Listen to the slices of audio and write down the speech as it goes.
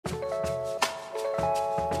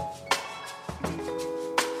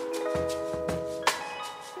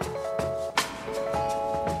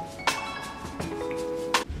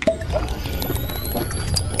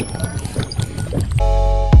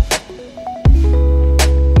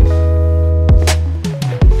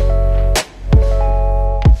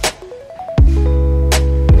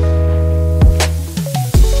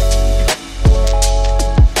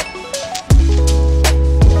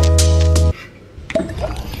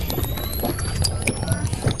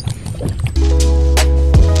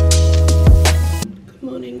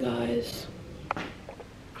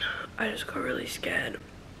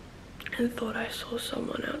and thought I saw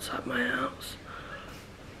someone outside my house.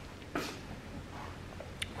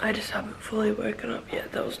 I just haven't fully woken up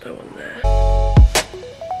yet. There was no one there.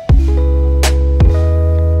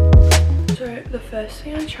 So the first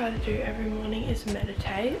thing I try to do every morning is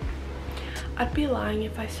meditate. I'd be lying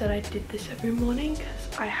if I said I did this every morning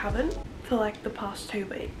because I haven't for like the past 2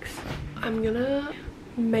 weeks. I'm gonna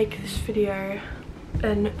make this video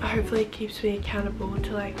and hopefully it keeps me accountable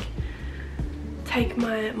to like take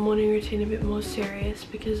my morning routine a bit more serious,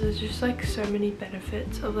 because there's just like so many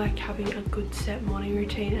benefits of like having a good set morning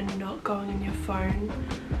routine and not going on your phone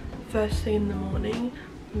first thing in the morning.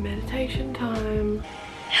 Meditation time.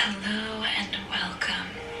 Hello and welcome.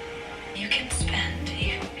 You can spend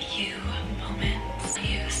a few moments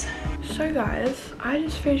using. So guys, I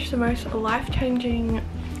just finished the most life-changing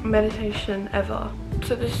meditation ever.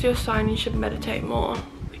 So this is your sign you should meditate more,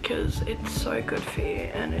 because it's so good for you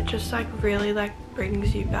and it just like really like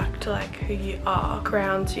brings you back to like who you are,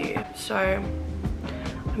 grounds you. So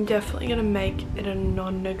I'm definitely gonna make it a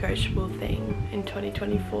non-negotiable thing in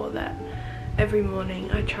 2024 that every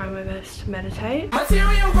morning I try my best to meditate.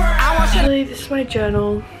 Actually, this is my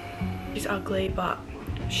journal. She's ugly, but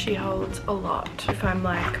she holds a lot. If I'm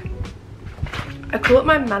like, I call it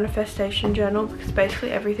my manifestation journal because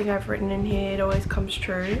basically everything I've written in here, it always comes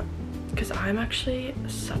true. Because I'm actually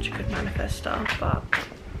such a good manifester, but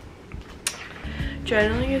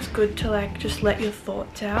journaling is good to like just let your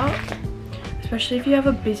thoughts out, especially if you have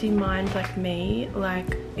a busy mind like me.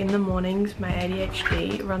 Like in the mornings my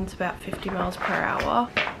ADHD runs about 50 miles per hour.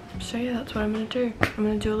 So yeah, that's what I'm gonna do. I'm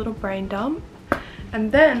gonna do a little brain dump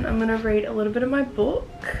and then I'm gonna read a little bit of my book.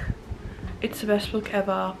 It's the best book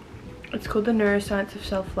ever. It's called The Neuroscience of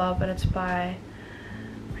Self-Love and it's by,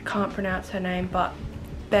 I can't pronounce her name, but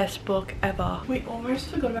best book ever. We almost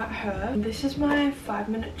forgot about her. This is my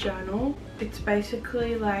 5-minute journal. It's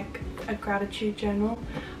basically like a gratitude journal.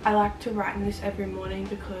 I like to write in this every morning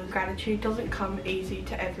because gratitude doesn't come easy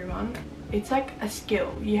to everyone. It's like a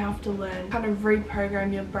skill you have to learn, kind of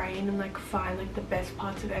reprogram your brain and like find like the best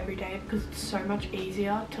parts of every day, because it's so much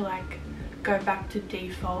easier to like go back to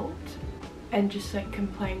default and just like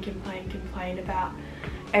complain about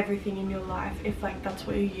everything in your life. If like that's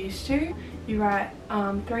what you're used to, you write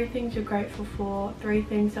 3 things you're grateful for, 3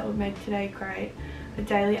 things that would make today great, a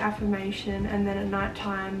daily affirmation, and then at night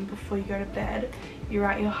time before you go to bed you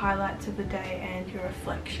write your highlights of the day and your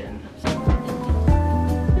reflection.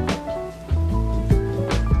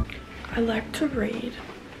 I like to read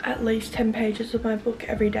at least 10 pages of my book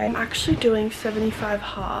every day. I'm actually doing 75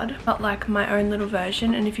 hard, but like my own little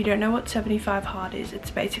version. And if you don't know what 75 hard is, it's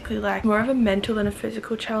basically like more of a mental than a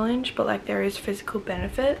physical challenge, but like there is physical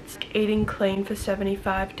benefits. Eating clean for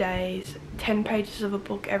 75 days, 10 pages of a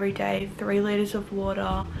book every day, 3 liters of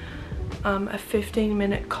water, a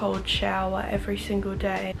 15-minute cold shower every single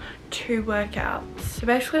day, 2 workouts. So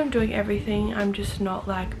basically I'm doing everything. I'm just not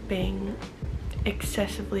like being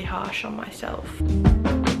excessively harsh on myself.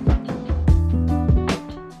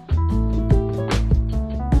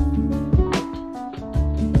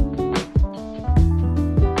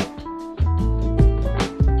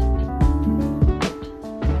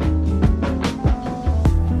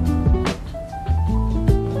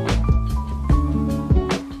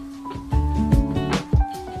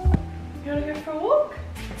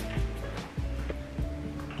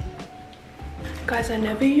 Guys, I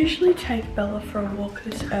never usually take Bella for a walk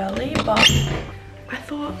this early, but I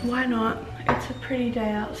thought, why not? It's a pretty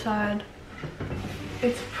day outside.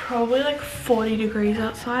 It's probably like 40 degrees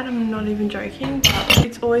outside, I'm not even joking, but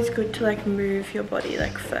it's always good to like move your body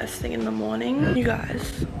like first thing in the morning. You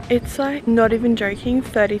guys, it's like, not even joking,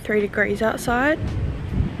 33 degrees outside.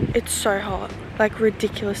 It's so hot, like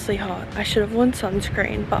ridiculously hot. I should have worn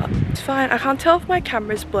sunscreen, but it's fine. I can't tell if my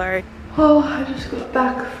camera's blurry. Oh, I just got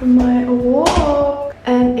back from my walk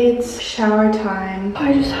and it's shower time.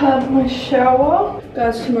 I just had my shower.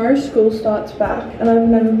 Guys, tomorrow school starts back and I've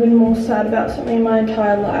never been more sad about something in my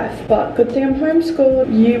entire life. But good thing I'm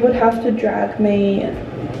homeschooled. You would have to drag me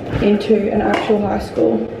into an actual high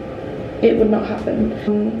school. It would not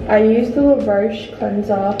happen. I use the La Roche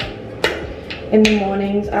cleanser in the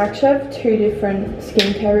mornings. I actually have 2 different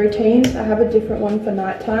skincare routines. I have a different one for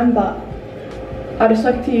nighttime, but I just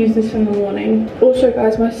like to use this in the morning. Also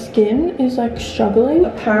guys, my skin is like struggling.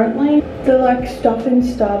 Apparently the like stuff in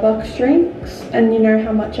Starbucks drinks, and you know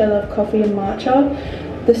how much I love coffee and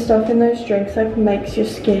matcha, the stuff in those drinks like makes your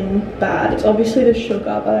skin bad. It's obviously the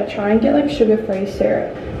sugar, but I try and get like sugar-free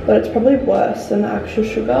syrup, but it's probably worse than the actual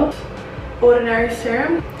sugar. Ordinary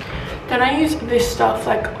serum. Then I use this stuff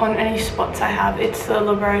like on any spots I have. It's the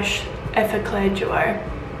La Roche Effaclar Duo.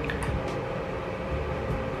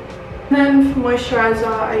 Then for moisturiser,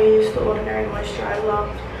 I use the Ordinary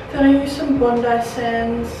moisturiser. Then I use some Bondi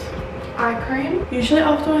Sands eye cream. Usually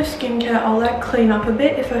after my skincare, I'll like clean up a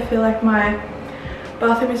bit if I feel like my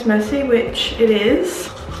bathroom is messy, which it is.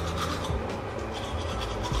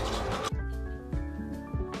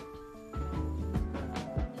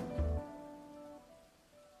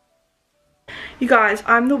 You guys,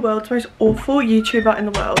 I'm the world's most awful YouTuber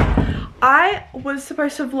in the world. I was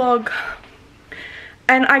supposed to vlog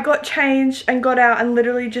and I got changed and got out and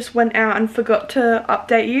literally just went out and forgot to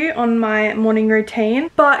update you on my morning routine.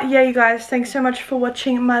 But yeah, you guys, thanks so much for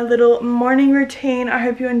watching my little morning routine. I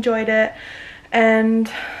hope you enjoyed it.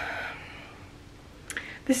 And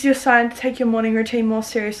this is your sign to take your morning routine more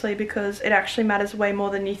seriously, because it actually matters way more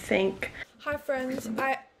than you think. Hi friends,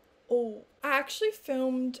 I actually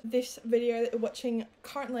filmed this video that you're watching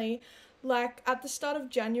currently like at the start of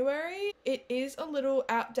January. It is a little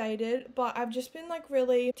outdated, but I've just been like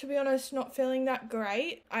really, to be honest, not feeling that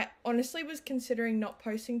great. I honestly was considering not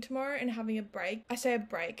posting tomorrow and having a break. I say a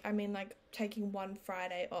break, I mean like taking one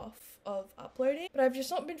Friday off of uploading, but I've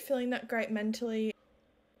just not been feeling that great mentally.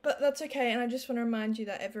 But that's okay, and I just want to remind you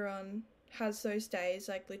that everyone has those days,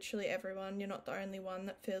 like literally everyone. You're not the only one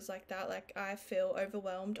that feels like that. Like I feel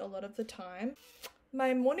overwhelmed a lot of the time.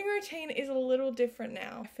 My morning routine is a little different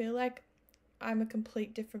now. I feel like I'm a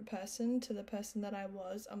complete different person to the person that I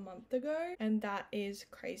was a month ago, and that is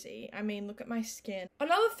crazy. I mean, look at my skin.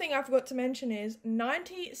 Another thing I forgot to mention is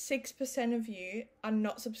 96% of you are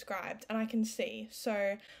not subscribed, and I can see.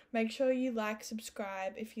 So make sure you like,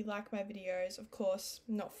 subscribe if you like my videos. Of course,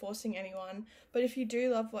 not forcing anyone, but if you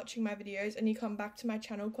do love watching my videos and you come back to my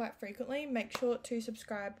channel quite frequently, make sure to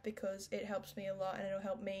subscribe, because it helps me a lot and it'll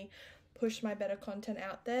help me push my better content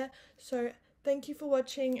out there. So thank you for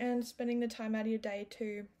watching and spending the time out of your day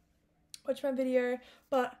to watch my video.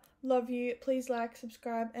 But love you. Please like,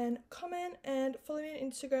 subscribe and comment, and follow me on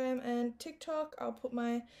Instagram and TikTok. I'll put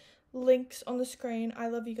my links on the screen. I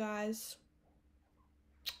love you guys.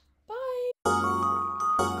 Bye.